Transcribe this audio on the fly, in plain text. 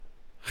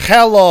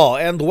Hello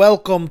and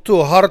welcome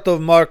to Heart of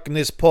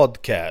Markness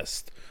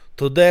podcast.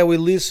 Today we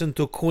listen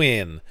to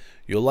Queen.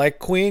 You like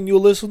Queen, you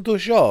listen to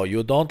show.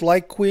 You don't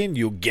like Queen,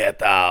 you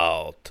get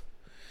out.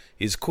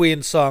 Is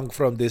Queen song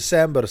from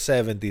December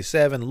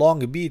 77,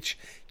 Long Beach,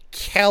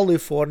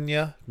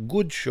 California.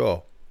 Good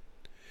show.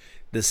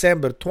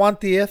 December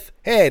 20th.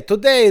 Hey,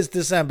 today is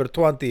December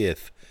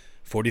 20th.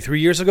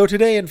 43 years ago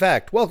today, in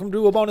fact. Welcome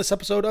to a bonus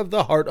episode of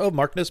the Heart of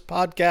Markness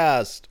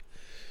podcast.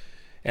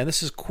 And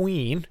this is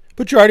Queen.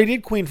 But you already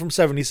did Queen from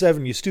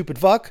 77, you stupid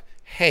fuck.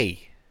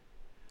 Hey.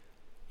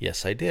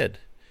 Yes, I did.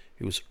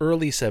 It was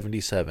early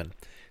 77.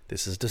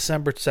 This is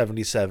December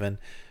 77.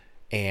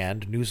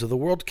 And News of the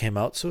World came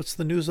out, so it's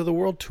the News of the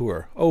World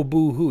tour. Oh,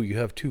 boo-hoo, you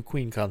have 2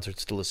 Queen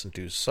concerts to listen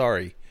to.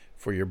 Sorry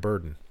for your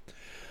burden.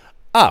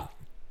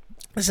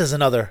 This is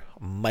another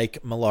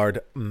Mike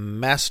Millard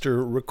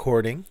master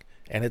recording,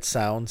 and it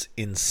sounds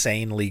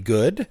insanely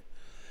good.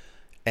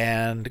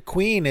 And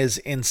Queen is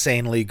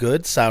insanely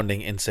good,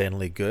 sounding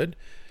insanely good,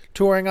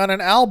 touring on an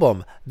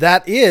album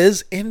that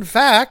is, in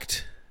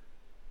fact,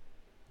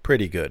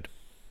 pretty good.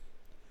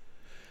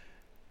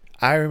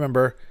 I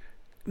remember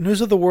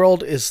News of the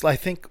World is, I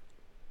think,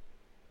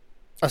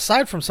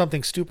 aside from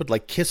something stupid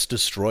like Kiss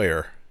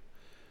Destroyer,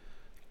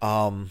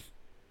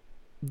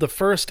 the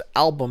first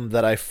album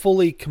that I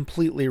fully,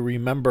 completely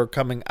remember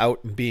coming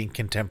out and being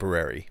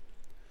contemporary.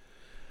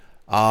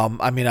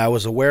 I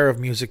was aware of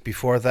music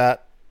before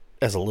that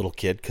as a little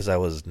kid because I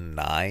was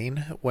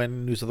 9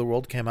 when News of the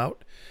World came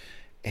out.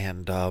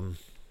 And I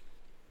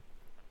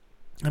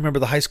remember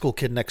the high school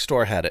kid next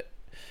door had it.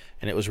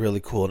 And it was really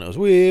cool. And it was,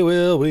 we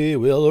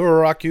will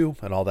rock you,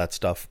 and all that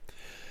stuff.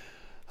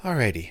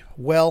 Alrighty.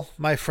 Well,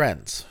 my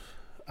friends,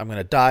 I'm going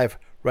to dive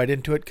right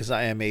into it because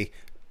I am a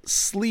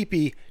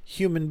sleepy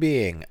human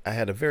being. I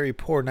had a very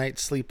poor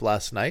night's sleep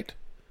last night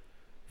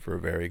for a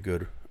very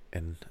good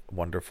and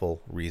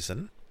wonderful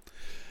reason.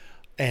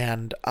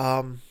 And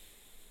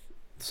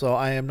so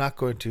I am not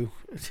going to,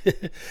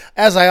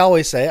 as I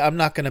always say, I'm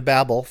not going to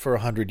babble for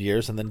 100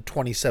 years and then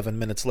 27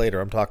 minutes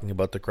later I'm talking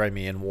about the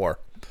Crimean War.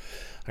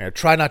 I'm going to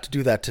try not to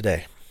do that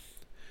today.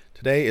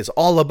 Today is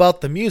all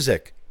about the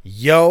music.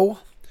 Yo!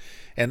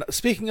 And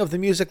speaking of the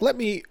music, let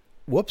me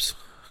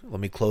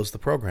close the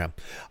program.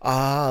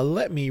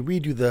 Let me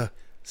read you the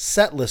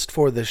set list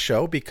for this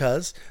show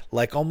because,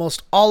 like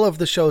almost all of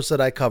the shows that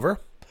I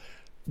cover,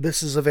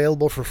 this is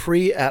available for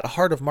free at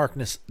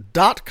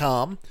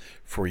heartofmarkness.com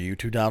for you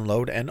to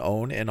download and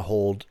own and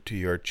hold to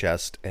your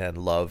chest and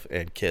love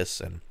and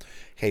kiss and,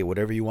 hey,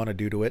 whatever you want to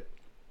do to it,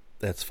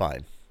 that's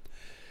fine.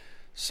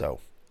 So,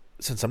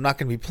 since I'm not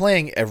going to be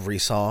playing every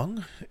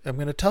song, I'm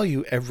going to tell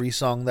you every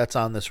song that's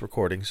on this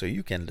recording so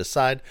you can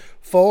decide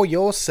for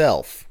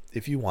yourself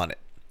if you want it.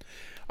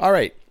 All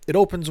right, it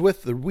opens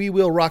with the We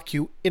Will Rock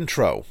You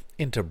intro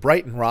into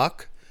Brighton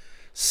Rock,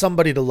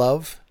 Somebody to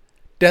Love,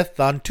 Death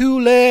on Two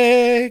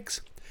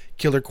Legs,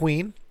 Killer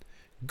Queen,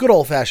 Good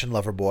Old Fashioned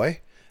Lover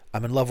Boy,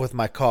 I'm in Love with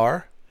My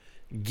Car,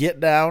 Get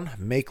Down,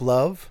 Make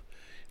Love,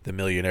 The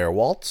Millionaire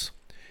Waltz,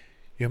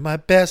 You're My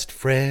Best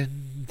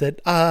Friend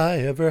That I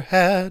Ever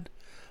Had,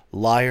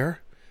 Liar,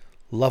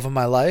 Love of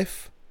My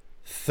Life,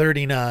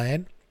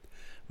 39,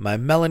 My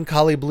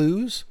Melancholy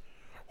Blues,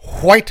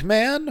 White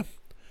Man,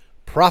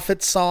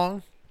 Prophet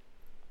Song,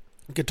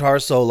 Guitar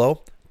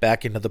Solo,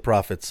 back into the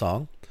Prophet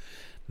Song,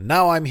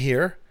 Now I'm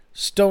Here,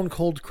 Stone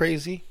Cold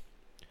Crazy,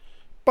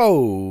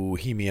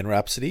 Bohemian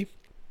Rhapsody,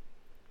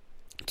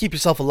 Keep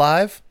Yourself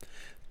Alive,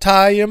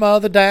 Tie Your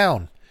Mother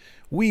Down,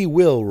 We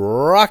Will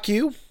Rock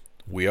You,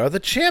 We Are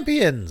the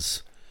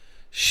Champions,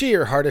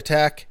 Sheer Heart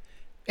Attack,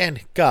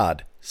 and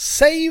God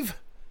Save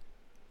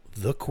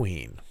the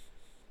Queen.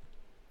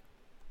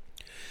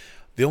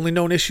 The only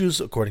known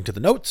issues, according to the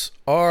notes,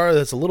 are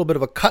there's a little bit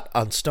of a cut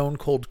on Stone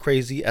Cold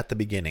Crazy at the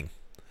beginning.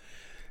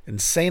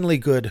 Insanely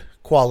good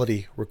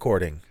quality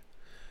recording.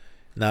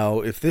 Now,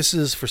 if this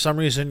is, for some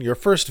reason, your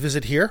first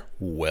visit here,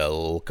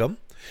 welcome.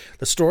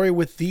 The story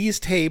with these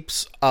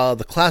tapes,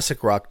 the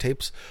classic rock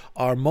tapes,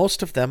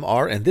 most of them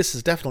are, and this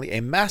is definitely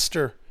a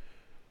master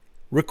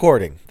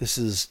recording. This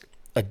is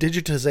a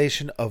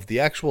digitization of the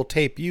actual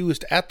tape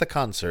used at the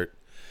concert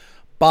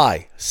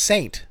by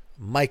Saint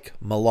Mike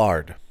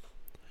Millard.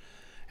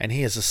 And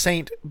he is a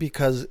saint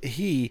because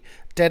he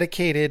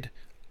dedicated,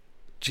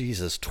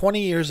 20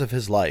 years of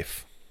his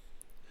life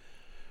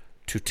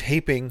to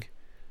taping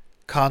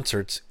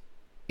concerts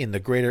in the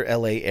greater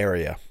LA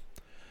area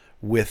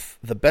with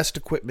the best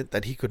equipment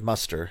that he could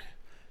muster.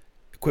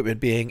 Equipment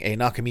being a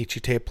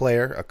Nakamichi tape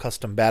player, a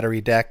custom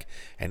battery deck,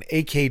 and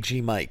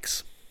AKG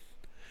mics.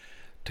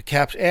 To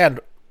capture and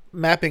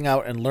mapping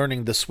out and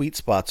learning the sweet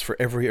spots for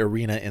every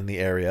arena in the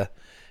area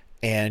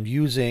and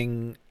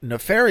using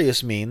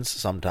nefarious means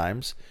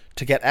sometimes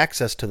to get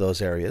access to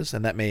those areas,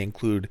 and that may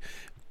include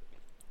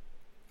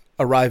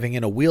arriving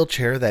in a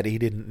wheelchair that he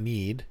didn't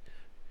need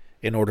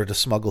in order to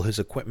smuggle his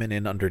equipment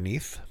in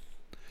underneath,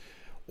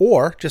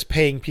 or just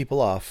paying people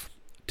off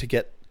to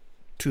get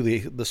to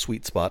the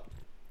sweet spot.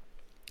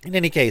 In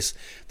any case,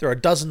 there are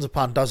dozens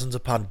upon dozens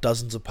upon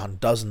dozens upon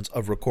dozens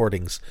of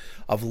recordings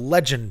of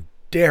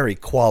legendary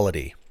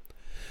quality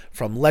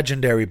from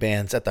legendary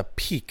bands at the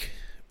peak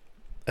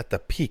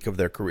of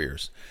their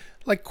careers.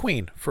 Like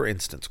Queen, for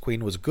instance.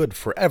 Queen was good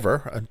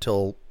forever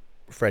until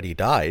Freddie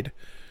died.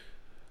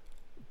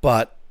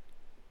 But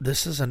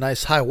this is a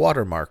nice high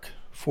watermark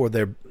for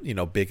their,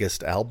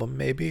 biggest album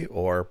maybe,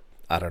 or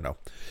I don't know.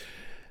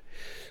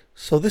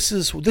 So this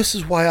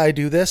is why I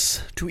do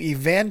this, to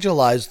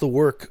evangelize the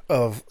work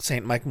of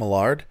St. Mike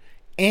Millard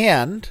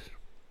and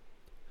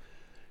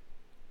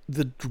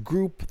the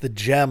group, the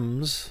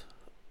Gems,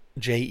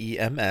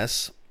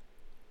 Jems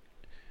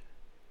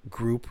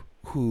group,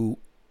 who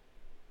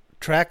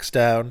tracks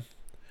down,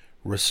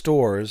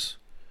 restores,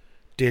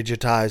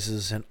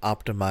 digitizes, and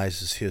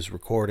optimizes his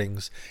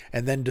recordings,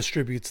 and then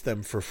distributes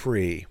them for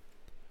free.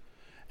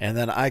 And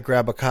then I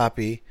grab a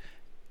copy,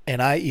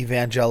 and I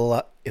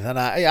evangelize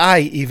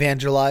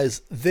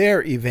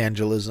their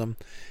evangelism,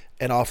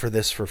 and offer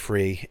this for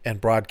free,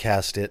 and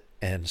broadcast it,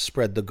 and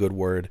spread the good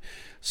word,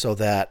 so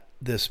that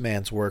this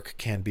man's work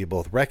can be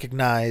both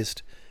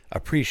recognized,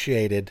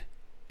 appreciated,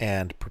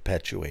 and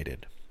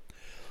perpetuated.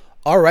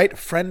 All right,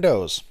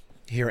 friendos,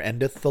 here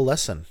endeth the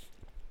lesson.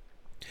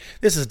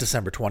 This is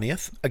December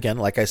 20th. Again,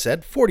 like I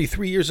said,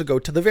 43 years ago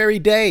to the very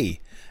day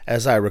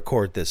as I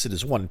record this. It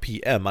is 1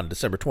 p.m. on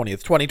December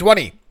 20th,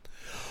 2020.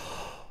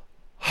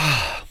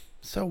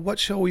 So what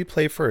shall we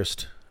play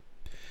first?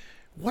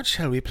 What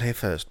shall we play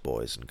first,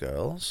 boys and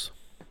girls?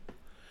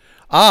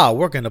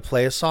 We're going to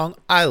play a song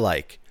I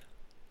like.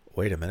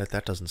 Wait a minute,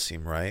 that doesn't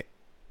seem right.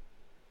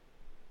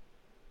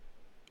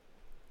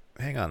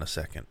 Hang on a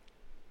second.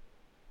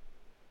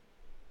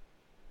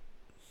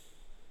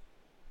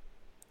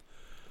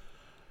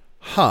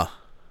 Huh.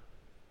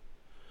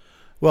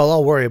 Well,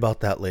 I'll worry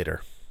about that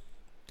later.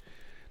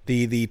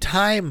 The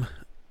time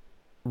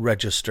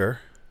register,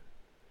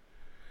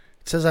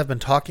 it says I've been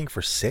talking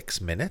for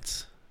 6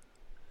 minutes.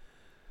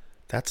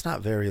 That's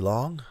not very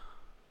long.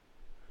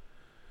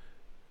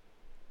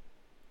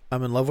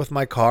 I'm in Love with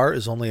My Car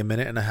is only 1.5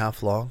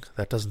 minutes long.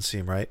 That doesn't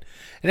seem right.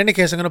 In any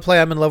case, I'm going to play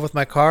I'm in Love with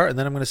My Car, and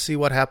then I'm going to see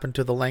what happened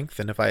to the length,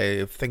 and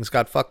if things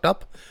got fucked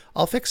up,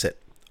 I'll fix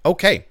it.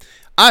 Okay,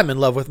 I'm in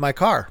love with my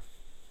car.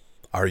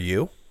 Are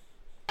you?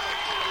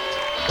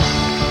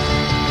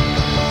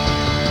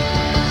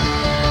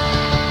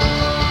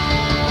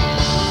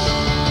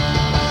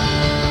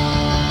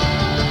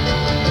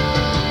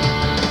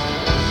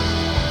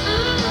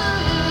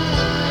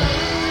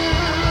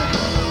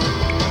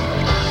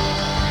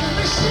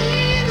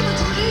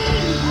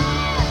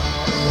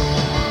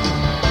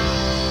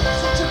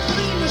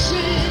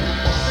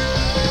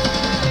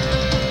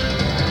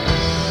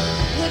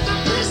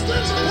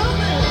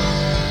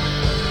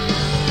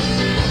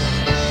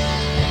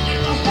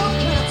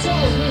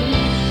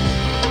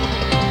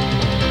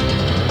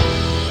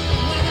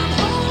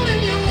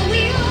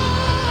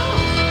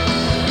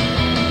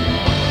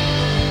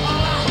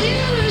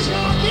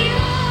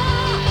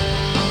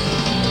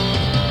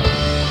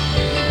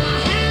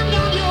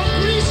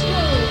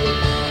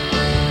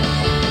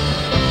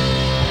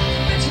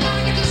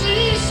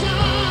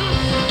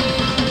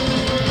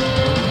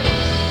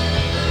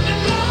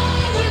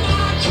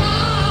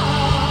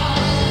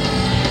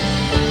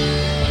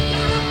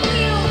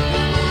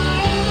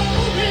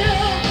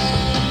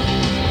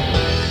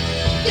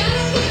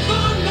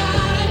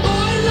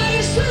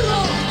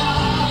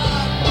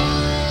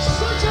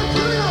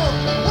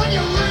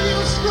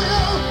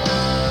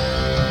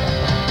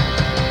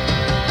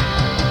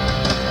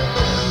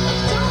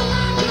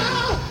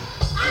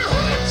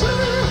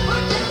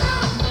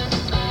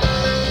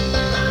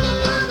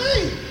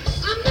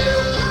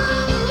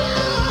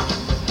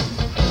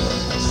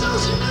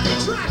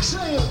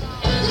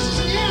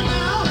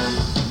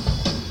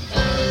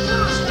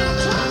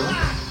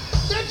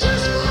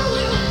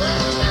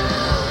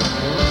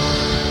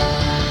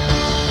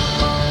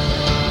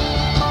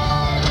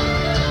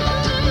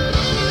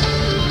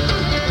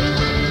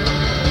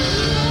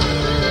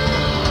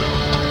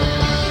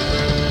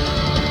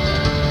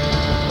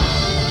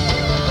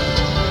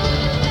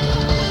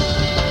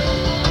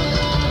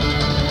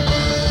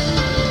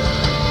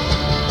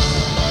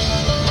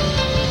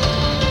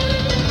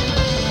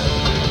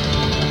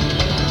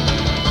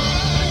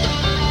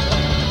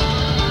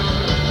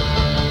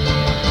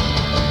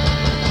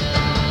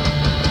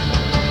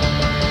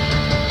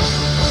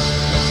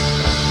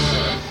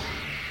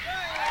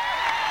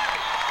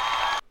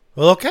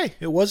 Well, okay,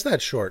 it was that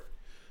short.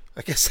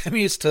 I guess I'm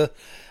used to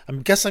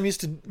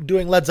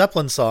doing Led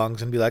Zeppelin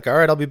songs and be like, all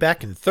right, I'll be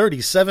back in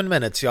 37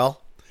 minutes,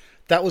 y'all.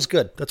 That was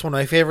good. That's one of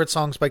my favorite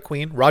songs by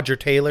Queen. Roger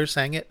Taylor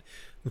sang it.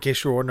 In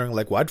case you were wondering,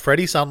 like, why'd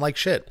Freddie sound like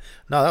shit?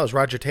 No, that was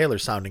Roger Taylor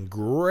sounding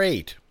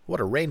great. What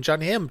a range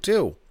on him,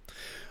 too.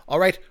 All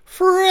right,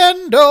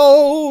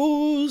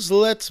 friendos,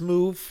 let's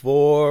move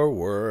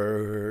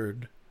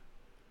forward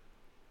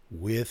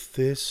with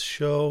this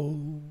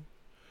show.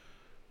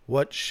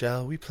 What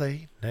shall we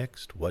play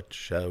next? What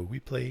shall we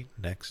play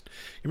next?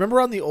 You remember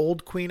on the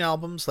old Queen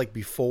albums, like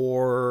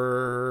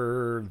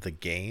before the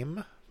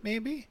game,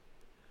 maybe?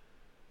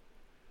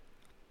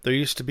 There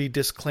used to be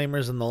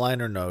disclaimers in the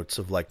liner notes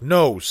of like,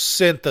 no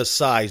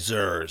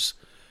synthesizers.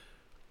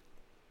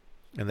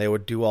 And they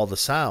would do all the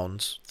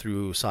sounds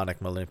through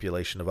sonic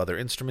manipulation of other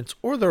instruments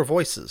or their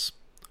voices.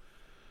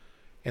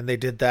 And they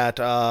did that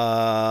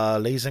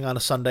lazing on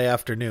a Sunday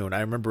afternoon.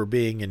 I remember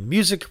being in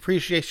music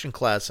appreciation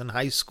class in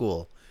high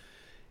school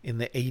in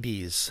the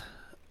 80s.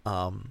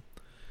 And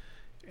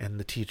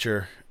the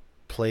teacher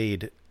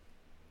played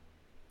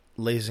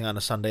lazing on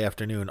a Sunday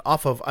afternoon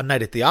off of A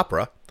Night at the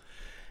Opera.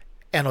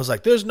 And I was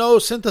like, there's no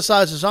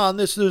synthesizers on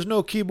this. There's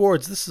no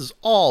keyboards. This is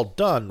all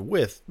done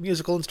with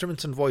musical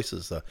instruments and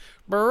voices. The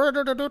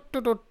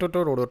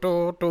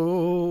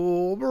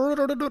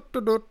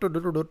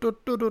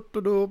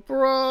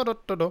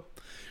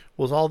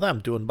was all them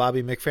doing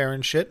Bobby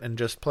McFerrin shit and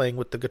just playing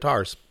with the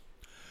guitars.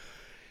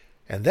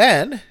 And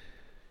then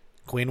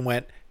Queen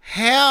went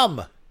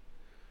ham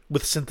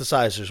with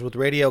synthesizers, with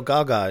Radio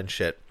Gaga and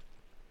shit.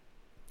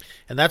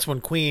 And that's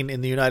when Queen in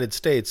the United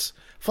States,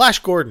 Flash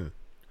Gordon,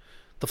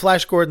 the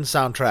Flash Gordon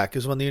soundtrack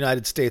is when the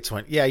United States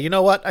went, yeah, you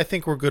know what? I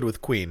think we're good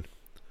with Queen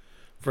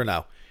for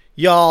now.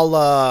 Y'all,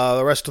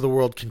 the rest of the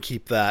world can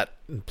keep that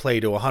and play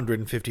to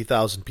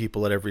 150,000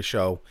 people at every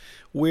show.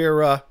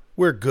 We're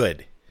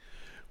good.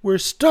 We're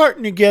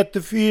starting to get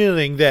the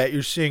feeling that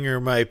your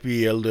singer might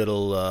be a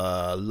little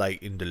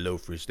light in the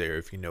loafers there,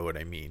 if you know what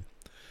I mean.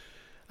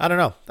 I don't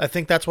know. I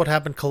think that's what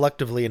happened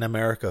collectively in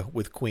America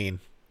with Queen.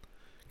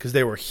 Because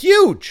they were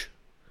huge.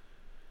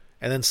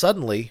 And then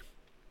suddenly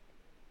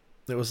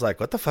it was like,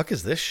 what the fuck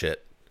is this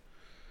shit?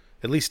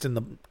 At least in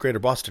the greater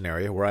Boston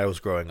area where I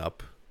was growing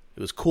up. It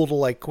was cool to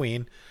like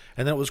Queen.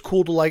 And then it was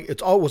cool to like...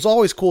 It was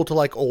always cool to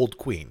like old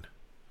Queen.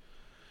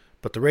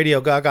 But the Radio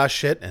Gaga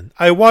shit and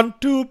I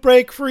want to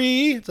break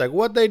free. It's like,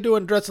 what they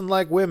doing dressing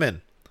like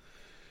women?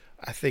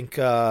 I think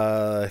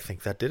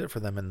that did it for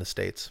them in the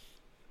States.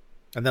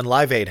 And then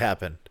Live Aid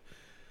happened.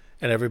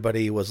 And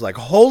everybody was like,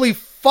 holy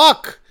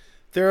fuck!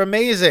 They're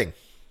amazing.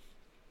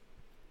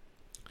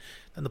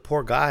 And the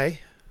poor guy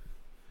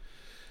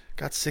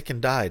got sick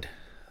and died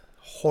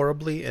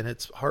horribly, and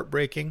it's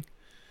heartbreaking.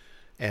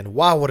 And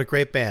wow, what a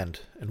great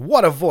band. And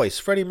what a voice.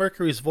 Freddie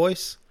Mercury's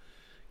voice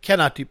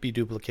cannot be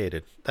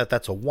duplicated.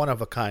 That's a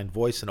one-of-a-kind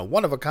voice and a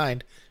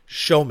one-of-a-kind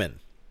showman.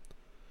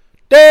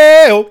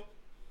 Deo!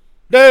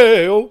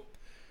 Deo!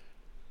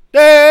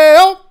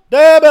 Deo!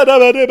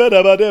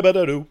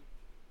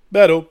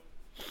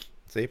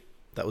 See?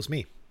 That was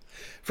me.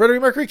 Freddie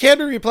Mercury can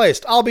be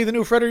replaced. I'll be the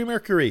new Freddie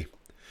Mercury.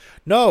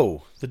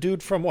 No, the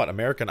dude from what?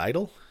 American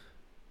Idol?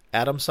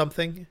 Adam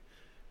something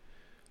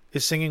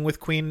is singing with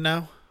Queen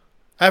now.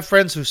 I have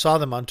friends who saw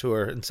them on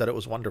tour and said it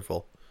was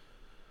wonderful.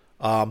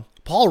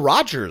 Paul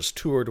Rodgers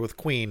toured with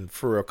Queen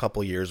for a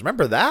couple years.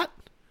 Remember that?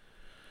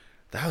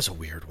 That was a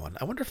weird one.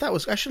 I wonder if that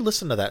was... I should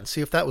listen to that and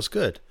see if that was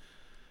good.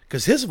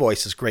 Because his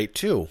voice is great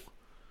too.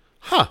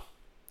 Huh.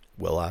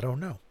 Well, I don't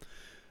know.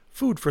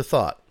 Food for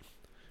thought.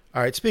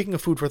 All right, speaking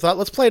of food for thought,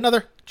 let's play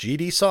another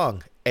GD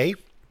song, eh?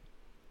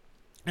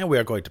 And we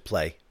are going to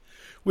play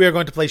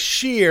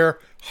Sheer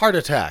Heart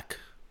Attack.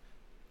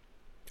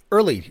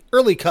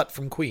 Early cut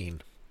from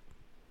Queen.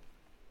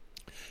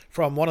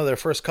 From one of their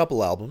first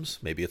couple albums.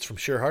 Maybe it's from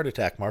Sheer Heart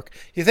Attack, Mark.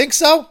 You think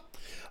so?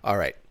 All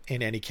right.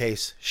 In any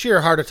case,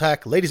 Sheer Heart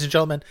Attack, ladies and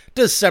gentlemen,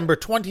 December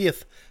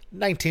 20th,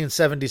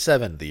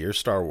 1977, the year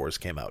Star Wars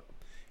came out.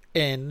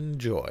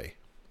 Enjoy.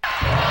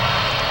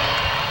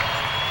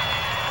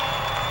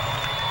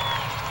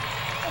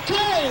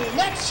 Okay,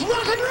 let's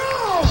rock and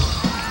roll!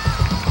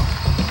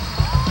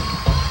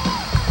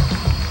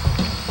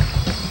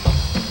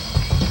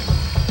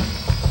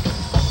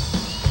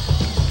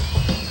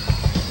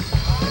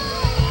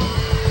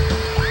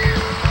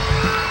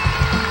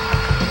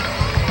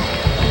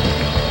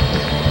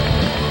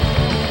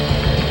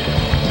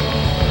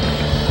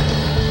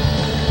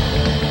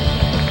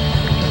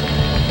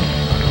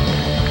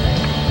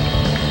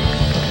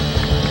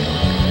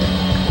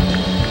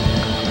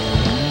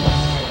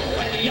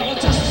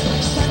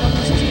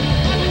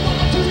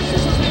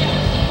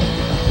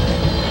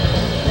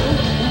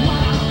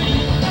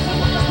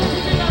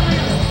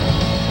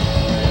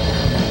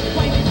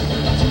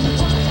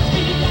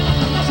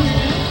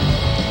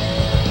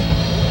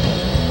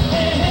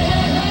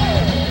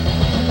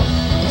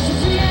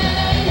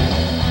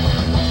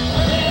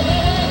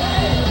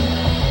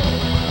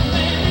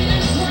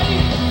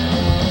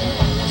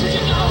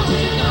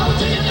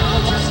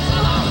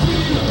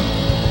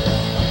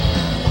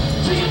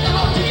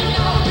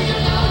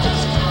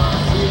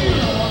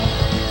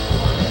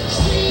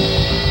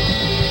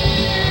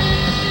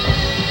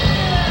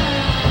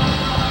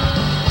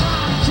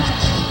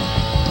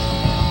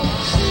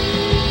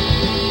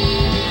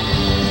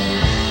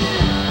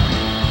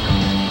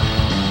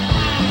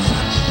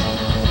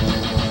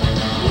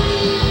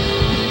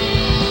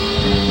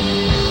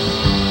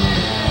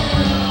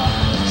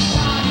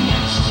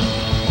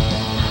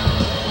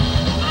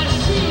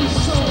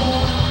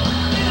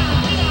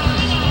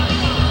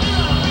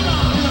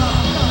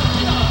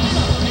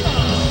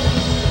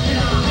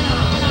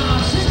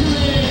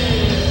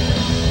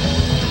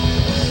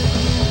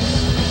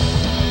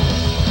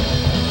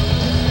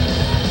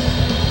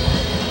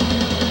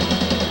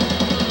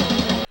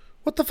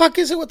 What the fuck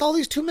is it with all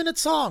these 2-minute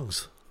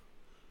songs?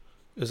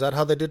 Is that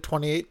how they did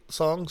 28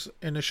 songs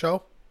in a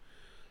show?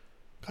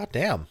 God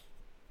damn.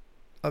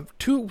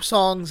 2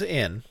 songs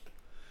in,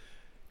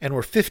 and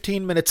we're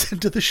 15 minutes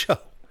into the show.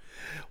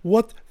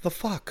 What the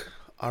fuck?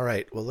 All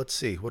right, well, let's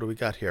see. What do we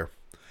got here?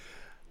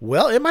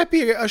 Well, it might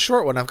be a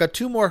short one. I've got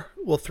 3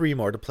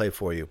 more to play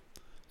for you.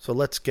 So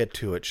let's get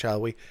to it,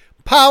 shall we?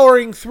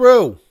 Powering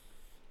through.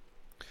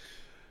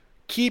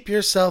 Keep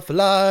yourself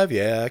alive.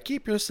 Yeah,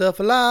 keep yourself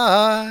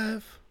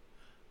alive.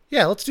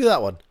 Yeah, let's do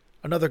that one.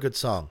 Another good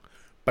song.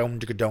 Yeah, I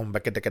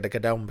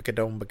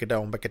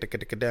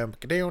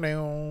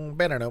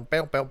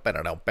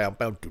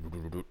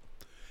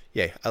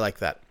like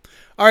that.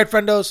 All right,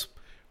 friendos,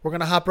 we're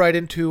gonna hop right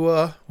into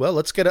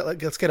let's get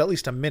at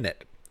least a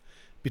minute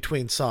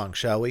between songs,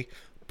 shall we?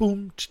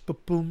 Boom, boom,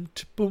 boom,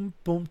 boom,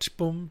 boom,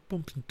 boom,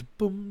 boom, boom,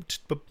 boom,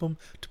 boom,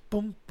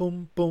 boom,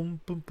 boom, boom,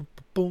 boom,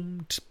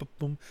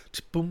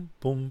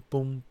 boom,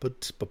 boom,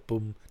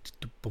 boom,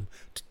 boom,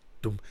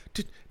 boom.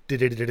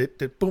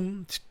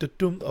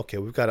 Okay,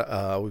 we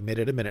made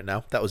it a minute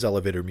now. That was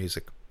elevator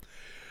music.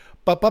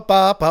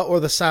 Or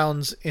the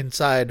sounds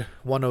inside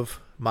one of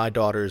my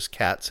daughter's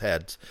cat's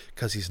heads,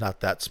 because he's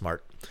not that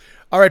smart.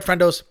 All right,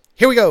 friendos.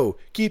 Here we go.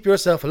 Keep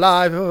yourself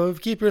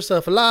alive. Keep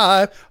yourself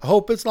alive. I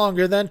hope it's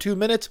longer than 2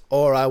 minutes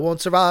or I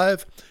won't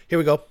survive. Here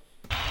we go.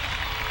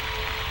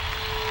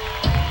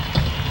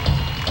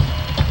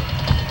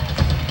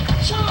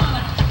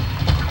 Sean,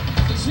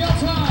 it's your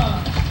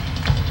turn.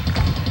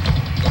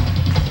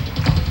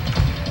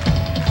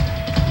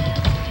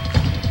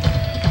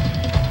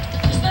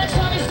 This next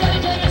song is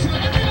dedicated to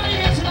everybody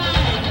here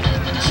tonight.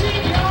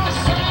 Keep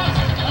yourself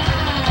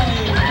alive.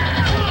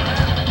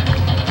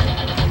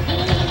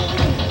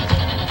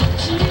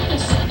 Keep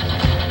yourself.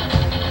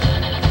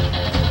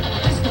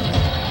 Let's go.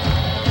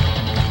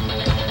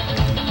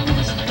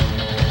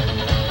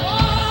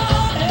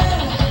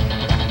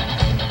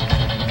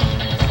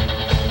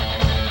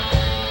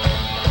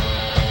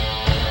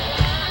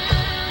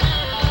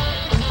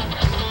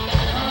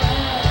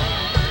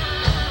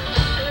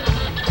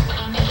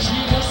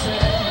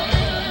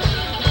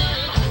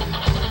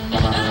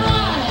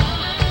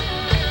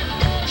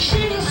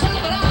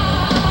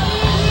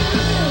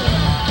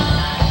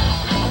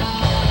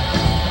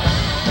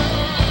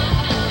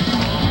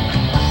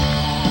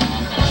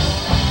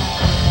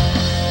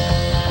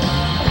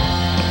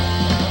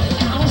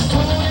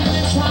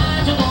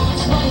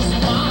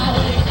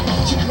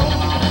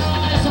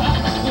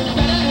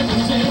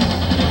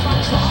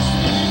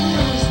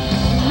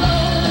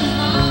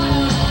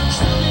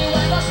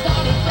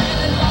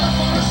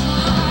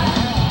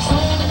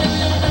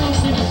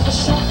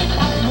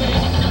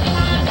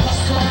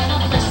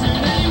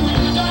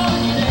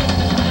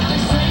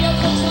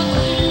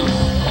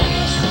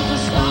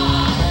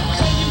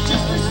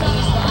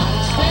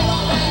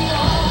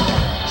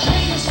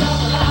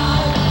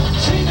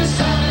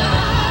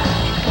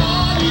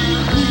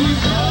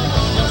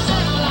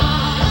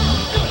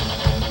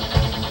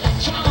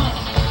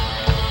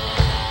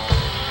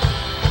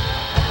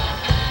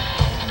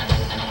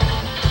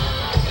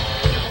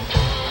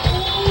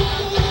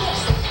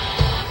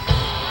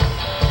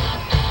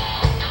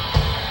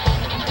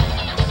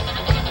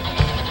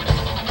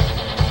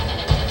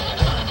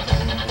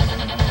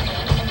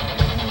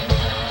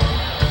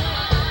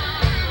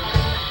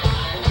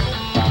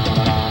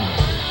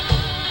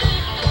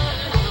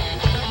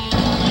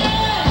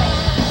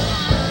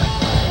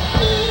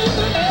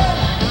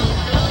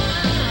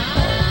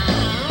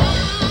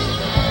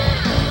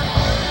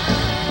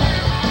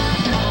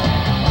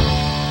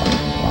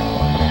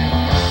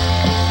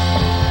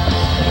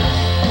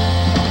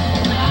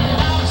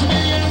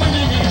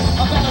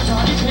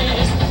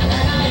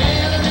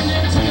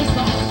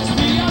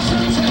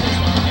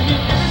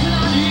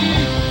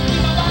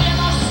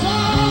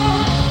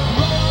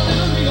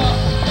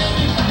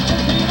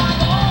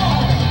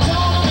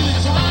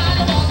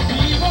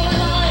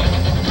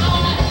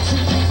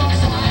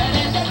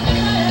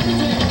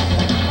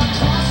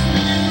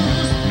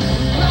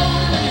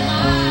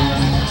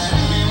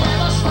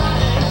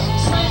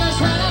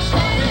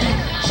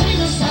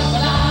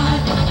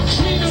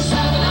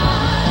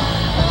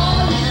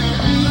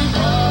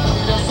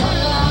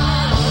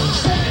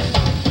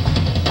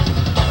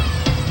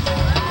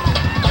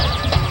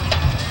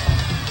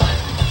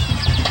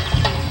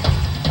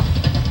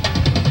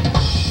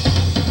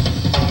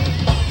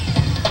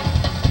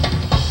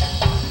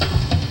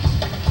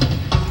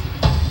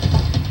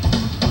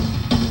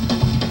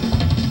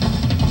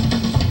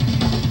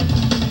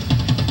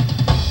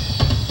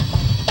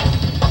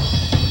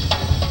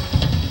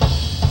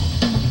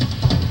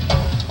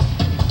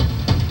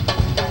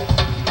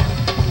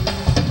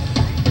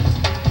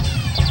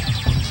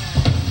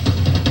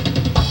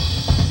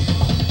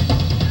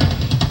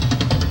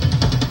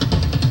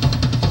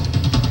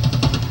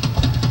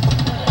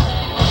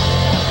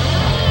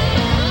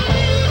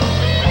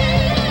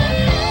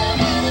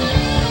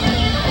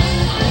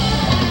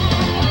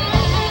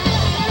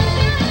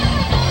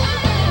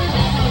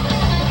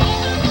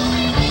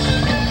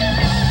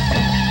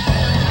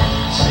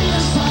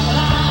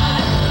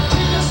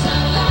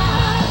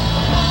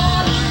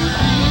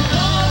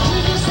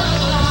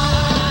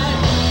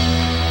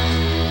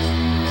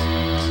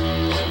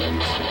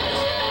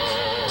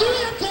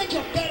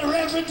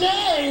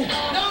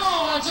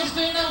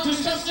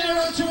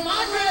 her to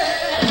my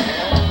grave.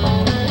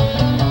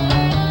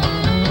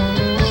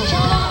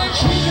 Come on and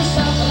keep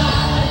yourself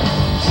alive.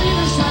 Keep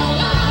yourself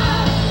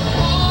alive.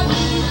 All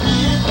you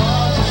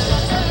people, keep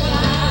yourself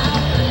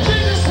alive.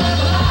 Keep yourself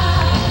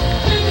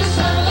alive. Keep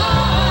yourself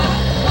alive.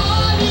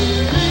 All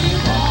you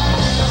people,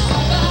 keep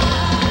yourself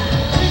alive.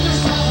 Keep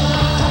yourself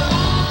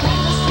alive.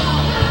 Keep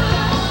yourself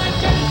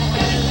alive.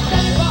 Get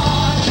it,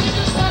 boy. Keep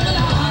yourself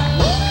alive.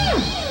 Woo!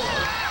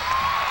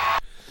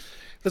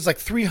 There's like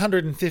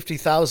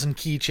 350,000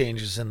 key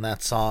changes in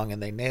that song,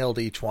 and they nailed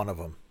each one of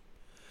them.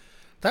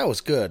 That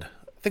was good.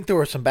 I think there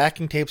were some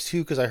backing tapes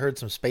too, because I heard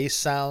some space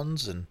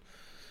sounds, and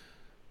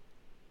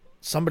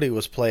somebody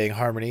was playing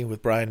harmony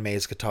with Brian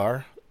May's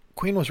guitar.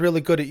 Queen was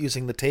really good at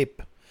using the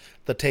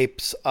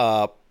tapes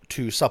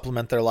to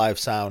supplement their live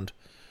sound,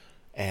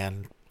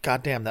 and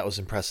goddamn, that was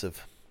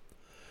impressive.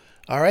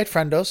 All right,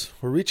 friendos,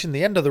 we're reaching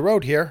the end of the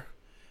road here,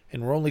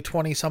 and we're only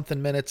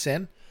 20-something minutes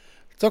in.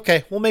 It's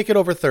okay, we'll make it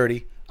over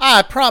 30.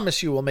 I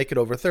promise you we'll make it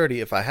over 30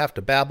 if I have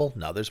to babble.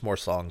 No, there's more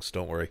songs,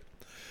 don't worry.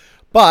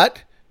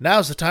 But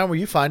now's the time where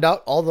you find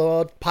out all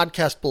the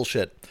podcast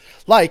bullshit.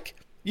 Like,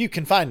 you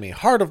can find me,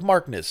 Heart of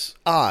Markness,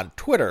 on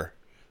Twitter,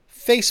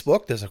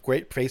 Facebook. There's a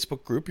great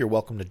Facebook group you're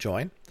welcome to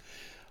join.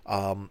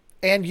 And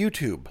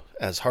YouTube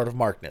as Heart of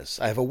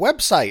Markness. I have a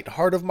website,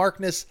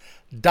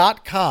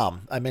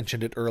 heartofmarkness.com. I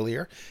mentioned it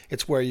earlier.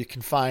 It's where you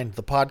can find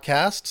the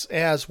podcasts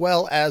as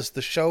well as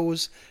the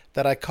shows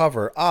that I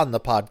cover on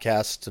the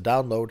podcast to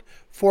download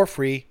for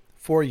free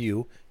for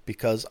you,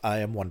 because I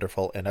am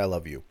wonderful and I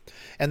love you.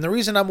 And the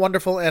reason I'm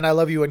wonderful and I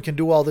love you and can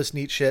do all this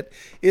neat shit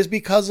is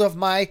because of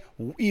my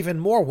even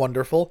more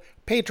wonderful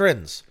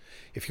patrons.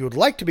 If you would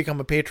like to become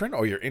a patron,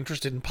 or you're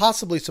interested in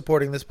possibly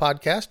supporting this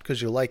podcast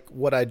because you like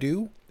what I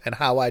do and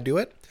how I do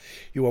it,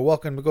 you are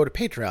welcome to go to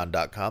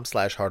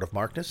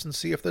patreon.com/heartofmarkness and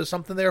see if there's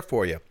something there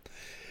for you.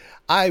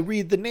 I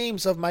read the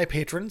names of my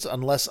patrons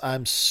unless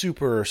I'm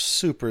super,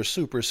 super,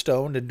 super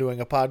stoned and doing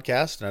a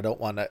podcast and I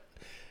don't want to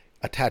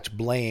attach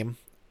blame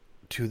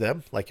to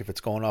them. Like if it's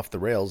going off the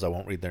rails, I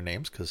won't read their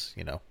names because,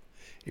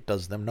 it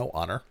does them no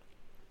honor.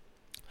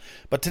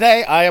 But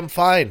today I am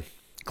fine,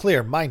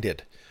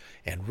 clear-minded,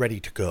 and ready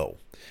to go.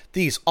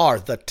 These are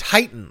the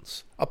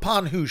titans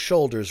upon whose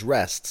shoulders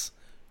rests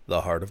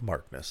the Heart of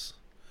Markness.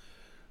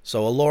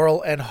 So a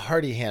Laurel and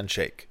hearty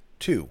handshake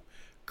to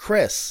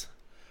Chris,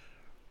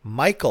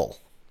 Michael,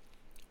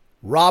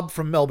 Rob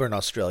from Melbourne,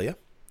 Australia,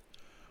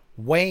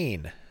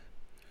 Wayne,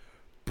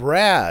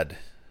 Brad,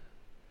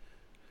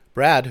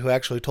 who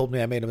actually told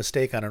me I made a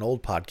mistake on an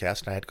old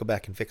podcast and I had to go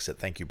back and fix it.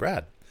 Thank you,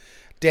 Brad.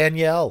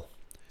 Danielle,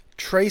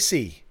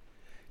 Tracy,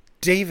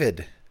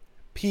 David,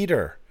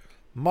 Peter,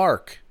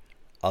 Mark,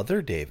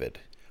 other David,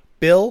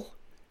 Bill,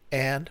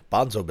 and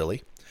Bonzo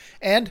Billy,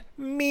 and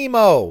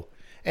Mimo.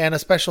 And a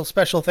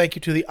special thank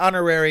you to the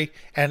honorary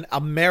and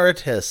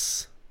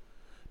emeritus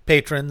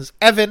patrons,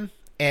 Evan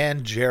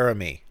and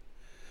Jeremy,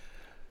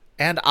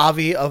 and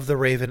Avi of the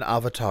Raven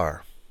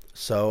Avatar.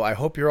 So I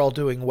hope you're all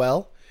doing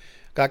well.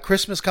 Got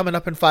Christmas coming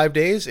up in 5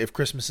 days, if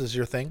Christmas is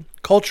your thing.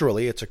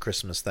 Culturally, it's a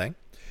Christmas thing.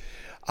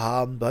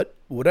 But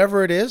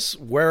whatever it is,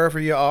 wherever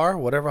you are,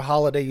 whatever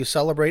holiday you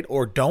celebrate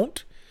or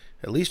don't,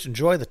 at least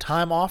enjoy the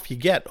time off you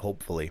get,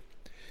 hopefully.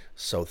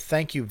 So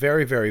thank you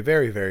very, very,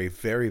 very, very,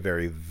 very,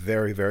 very,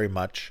 very, very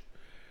much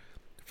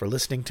for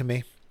listening to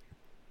me,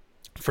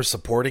 for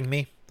supporting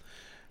me,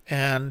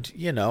 and,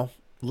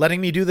 letting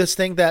me do this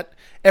thing that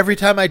every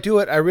time I do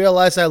it, I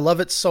realize I love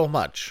it so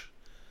much.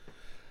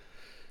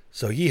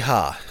 So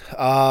yeehaw.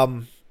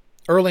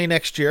 Early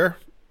next year,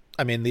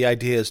 the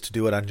idea is to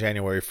do it on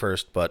January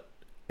 1st, but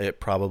it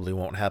probably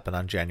won't happen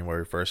on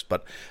January 1st.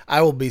 But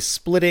I will be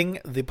splitting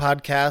the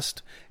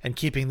podcast and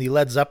keeping the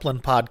Led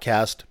Zeppelin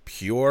podcast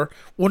pure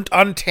and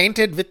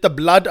untainted with the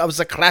blood of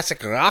the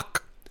classic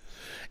rock,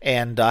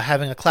 and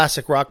having a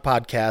classic rock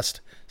podcast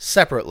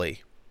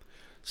separately.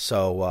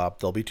 So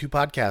there'll be 2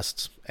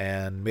 podcasts,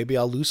 and maybe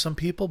I'll lose some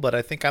people, but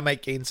I think I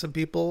might gain some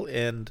people.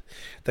 And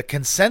the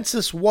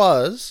consensus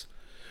was,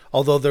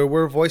 although there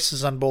were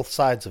voices on both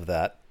sides of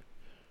that,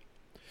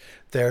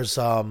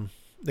 the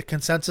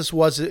consensus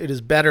was it is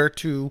better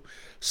to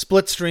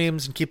split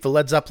streams and keep the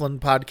Led Zeppelin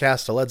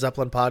podcast a Led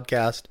Zeppelin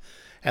podcast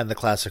and the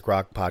classic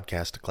rock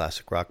podcast a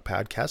classic rock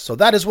podcast. So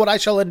that is what I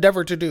shall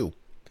endeavor to do.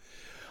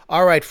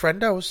 All right,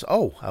 friendos.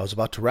 I was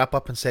about to wrap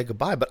up and say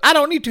goodbye, but I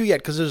don't need to yet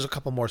because there's a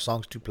couple more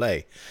songs to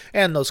play.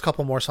 And those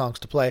couple more songs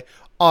to play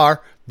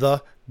are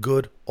the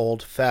good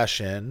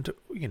old-fashioned,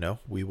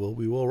 we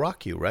will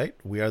rock you, right?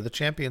 We are the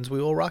champions,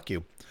 we will rock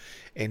you.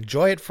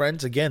 Enjoy it,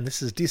 friends. Again,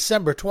 this is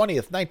December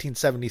 20th,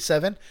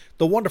 1977.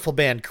 The wonderful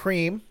band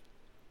Cream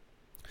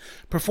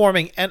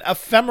performing an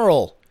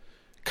ephemeral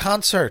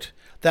concert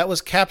that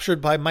was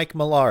captured by Mike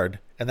Millard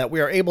and that we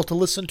are able to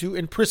listen to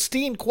in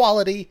pristine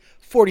quality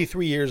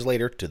 43 years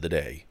later to the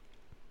day.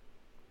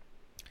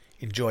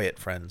 Enjoy it,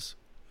 friends.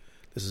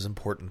 This is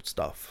important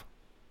stuff.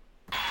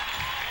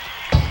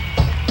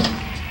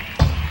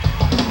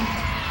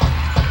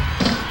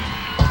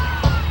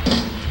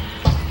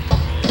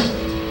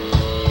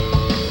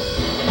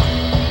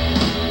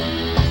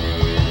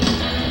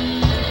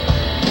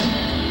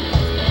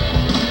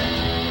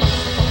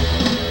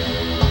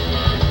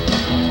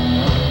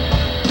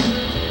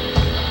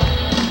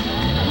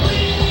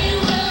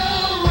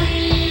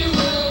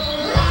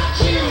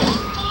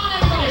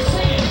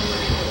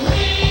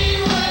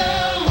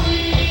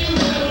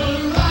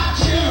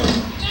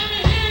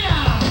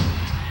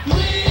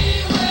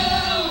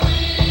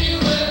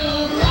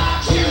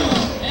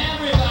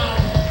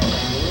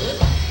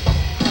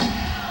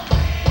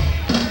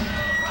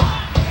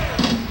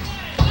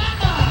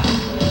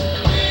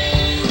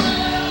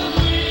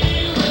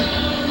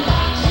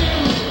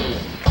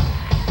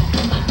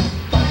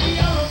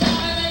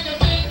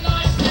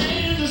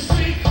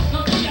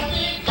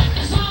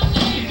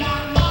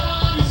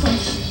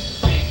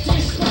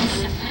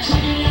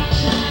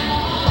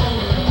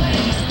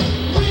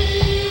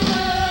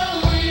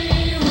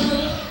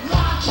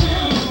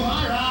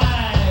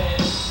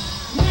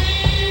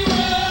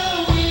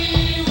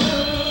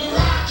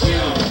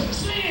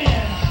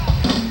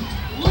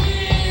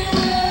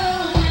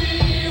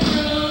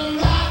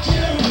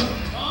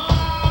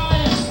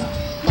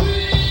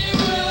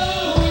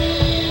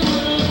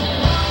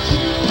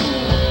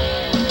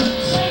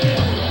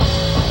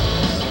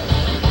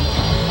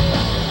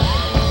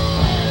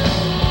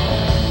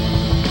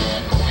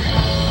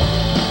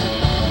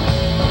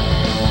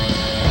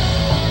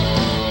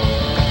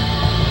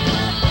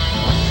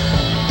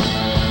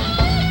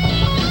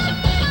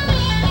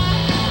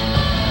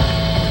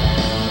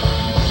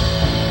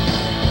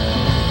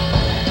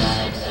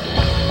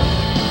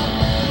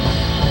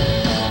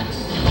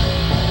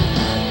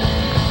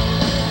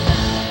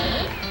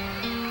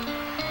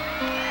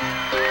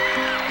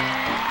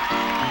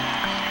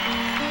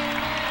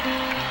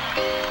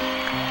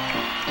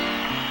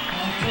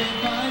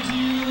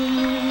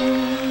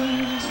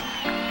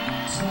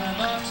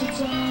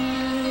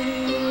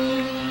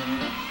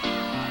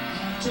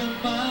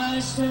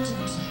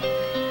 sentence,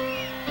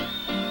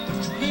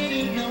 but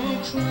committed no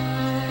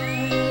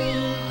crime.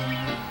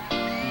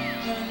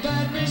 And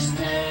bad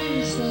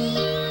mistakes,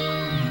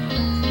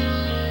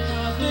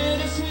 I've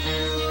made a few.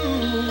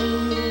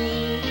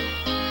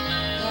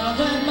 Now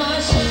that my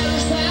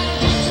shadows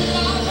have into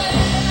my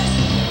past,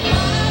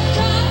 I've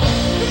got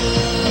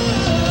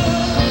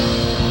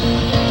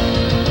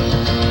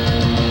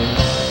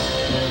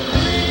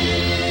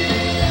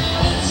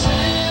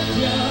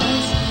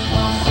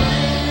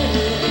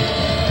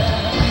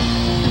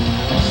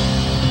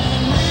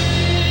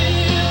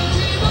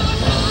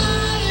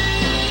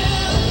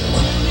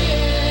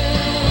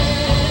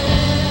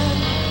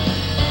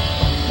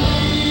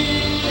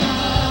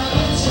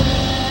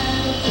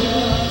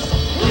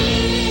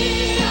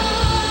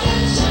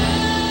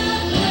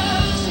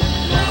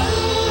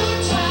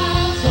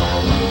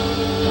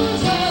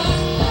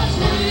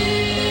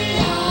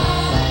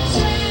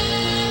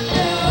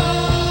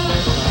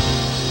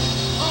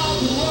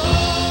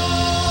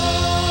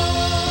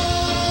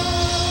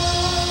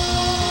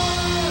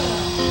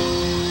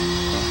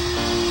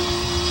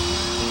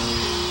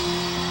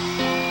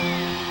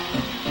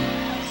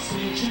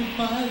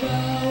my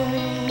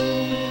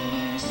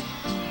vows,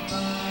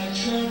 my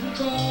current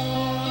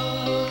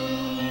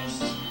goals.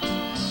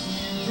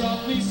 You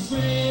brought me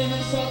fame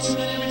and fortune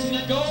and everything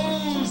that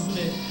goes with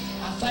it.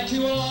 I thank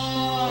you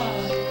all,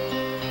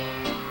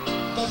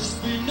 but there's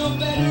been no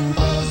better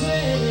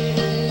roses.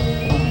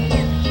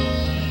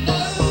 No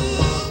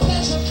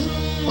pleasure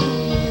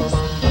cruise.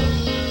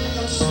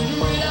 No sooner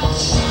without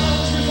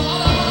shadows with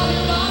all of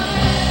your body.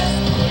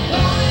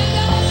 Lying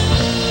down.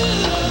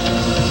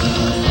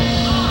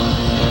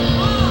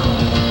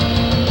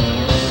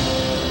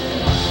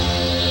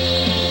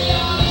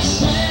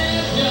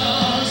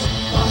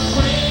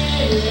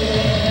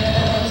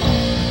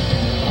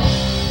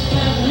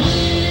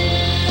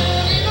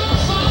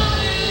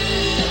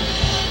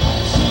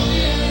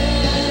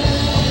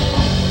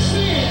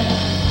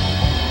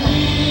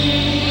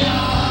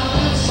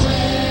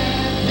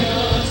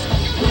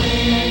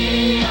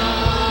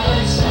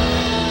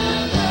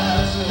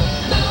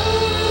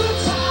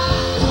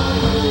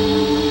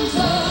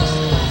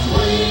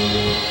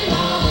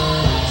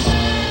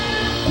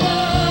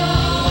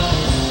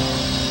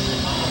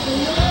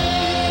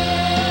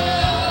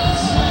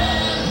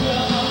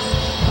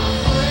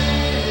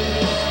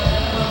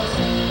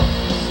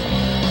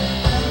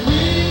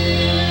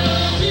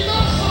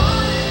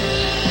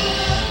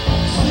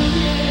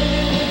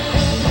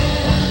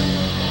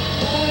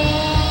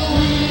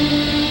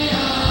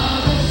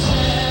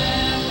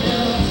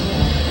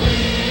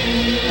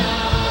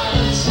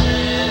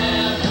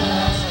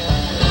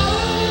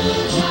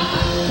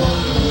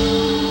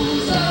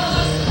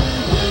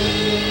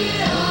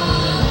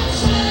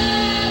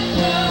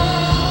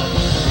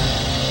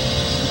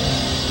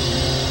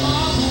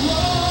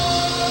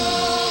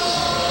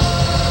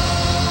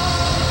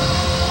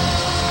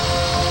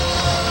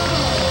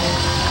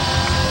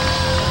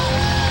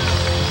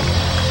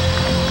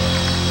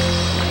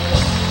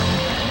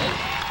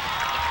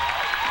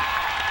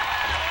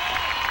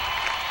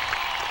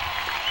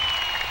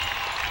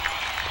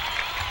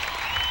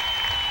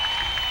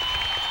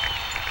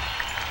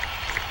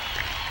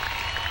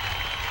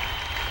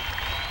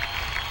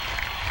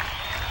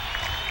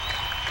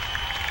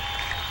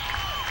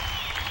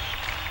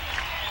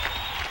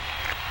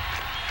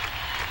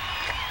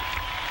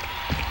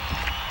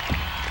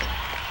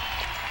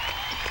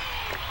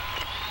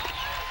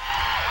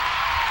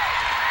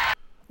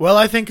 Well,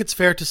 I think it's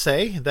fair to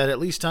say that at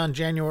least on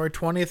January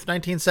 20th,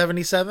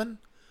 1977,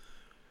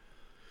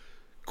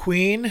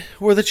 Queen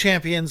were the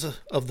champions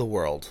of the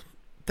world.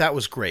 That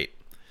was great.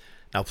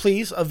 Now,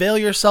 please avail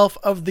yourself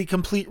of the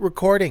complete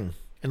recording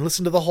and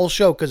listen to the whole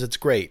show because it's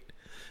great.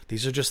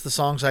 These are just the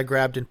songs I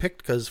grabbed and picked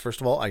because, first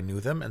of all, I knew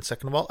them, and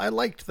second of all, I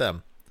liked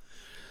them.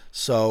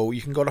 So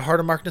you can go to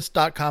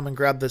heartofmarkness.com and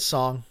grab this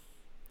song.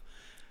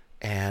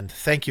 And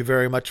thank you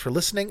very much for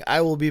listening.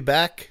 I will be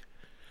back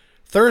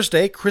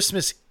Thursday,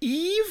 Christmas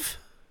Eve,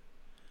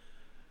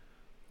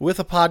 with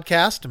a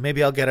podcast.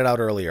 Maybe I'll get it out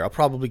earlier. I'll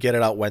probably get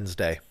it out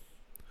Wednesday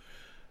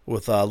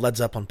with a Led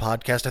Zeppelin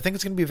podcast. I think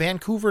it's going to be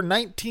Vancouver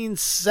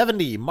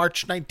 1970,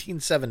 March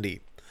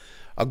 1970.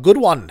 A good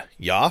one.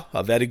 Yeah,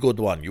 a very good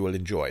one. You will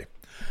enjoy.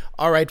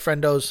 All right,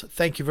 friendos.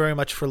 Thank you very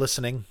much for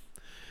listening.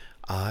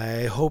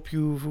 I hope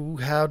you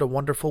had a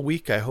wonderful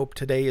week. I hope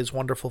today is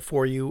wonderful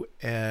for you,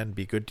 and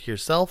be good to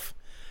yourself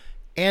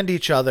and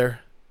each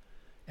other.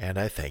 And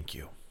I thank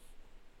you.